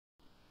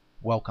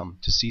Welcome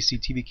to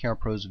CCTV Camera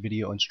Pro's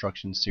video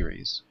instruction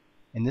series.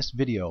 In this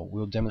video, we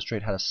will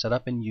demonstrate how to set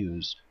up and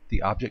use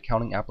the object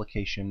counting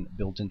application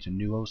built into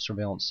NUUO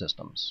surveillance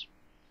systems.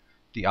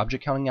 The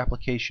object counting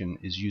application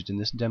is used in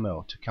this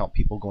demo to count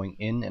people going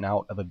in and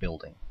out of a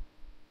building.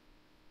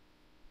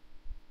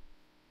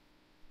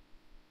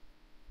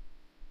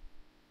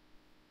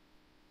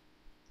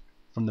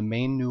 From the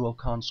main NUUO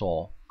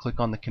console, click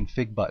on the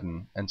Config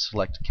button and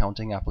select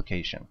Counting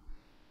Application.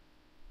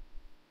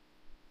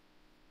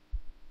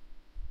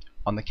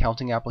 On the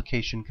Counting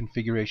Application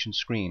configuration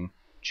screen,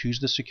 choose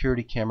the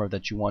security camera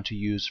that you want to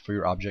use for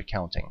your object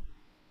counting.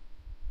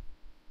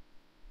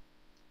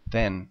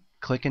 Then,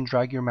 click and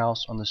drag your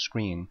mouse on the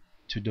screen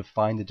to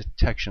define the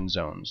detection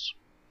zones.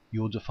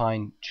 You will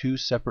define two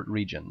separate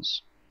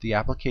regions. The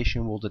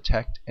application will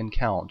detect and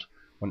count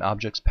when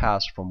objects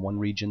pass from one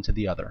region to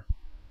the other.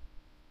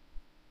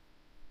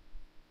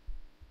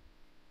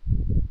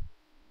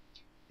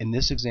 In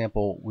this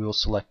example, we will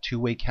select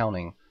two-way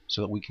counting so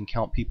that we can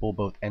count people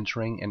both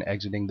entering and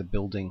exiting the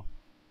building.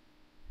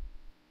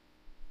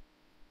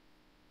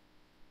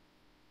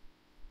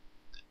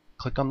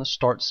 Click on the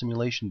Start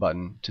Simulation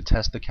button to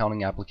test the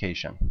counting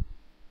application.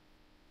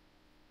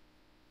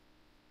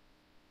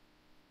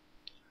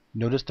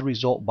 Notice the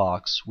result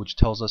box, which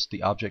tells us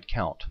the object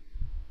count.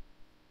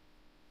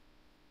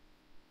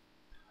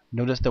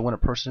 Notice that when a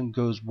person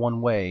goes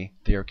one way,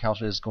 they are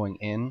counted as going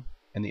in,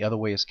 and the other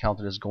way is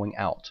counted as going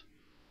out.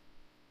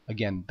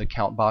 Again, the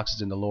count box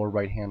is in the lower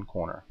right-hand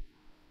corner.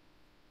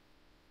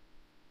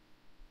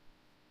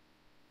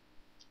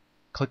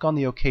 Click on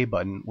the OK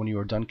button when you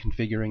are done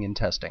configuring and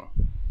testing.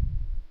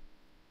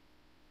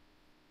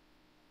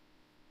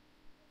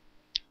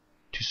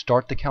 To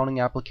start the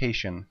counting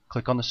application,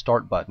 click on the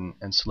Start button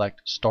and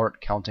select Start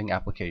Counting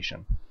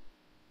Application.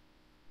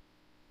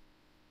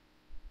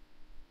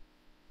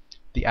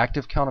 The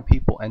active count of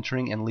people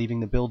entering and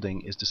leaving the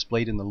building is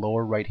displayed in the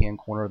lower right-hand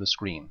corner of the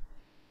screen.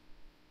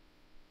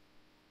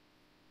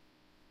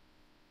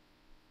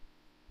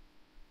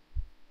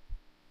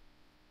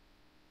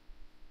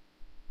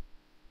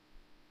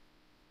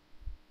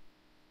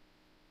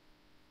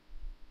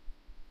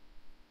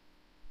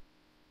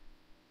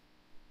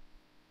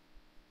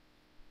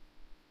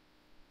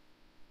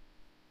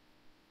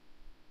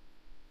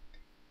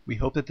 We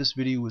hope that this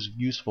video was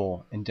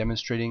useful in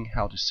demonstrating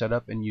how to set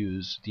up and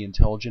use the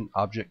intelligent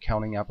object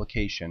counting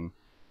application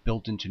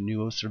built into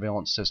NUUO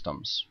surveillance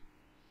systems.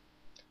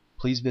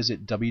 Please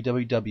visit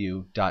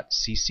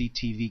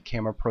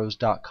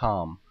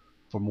www.cctvcamerapros.com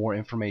for more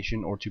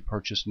information or to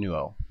purchase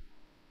NUUO.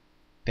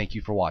 Thank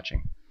you for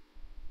watching.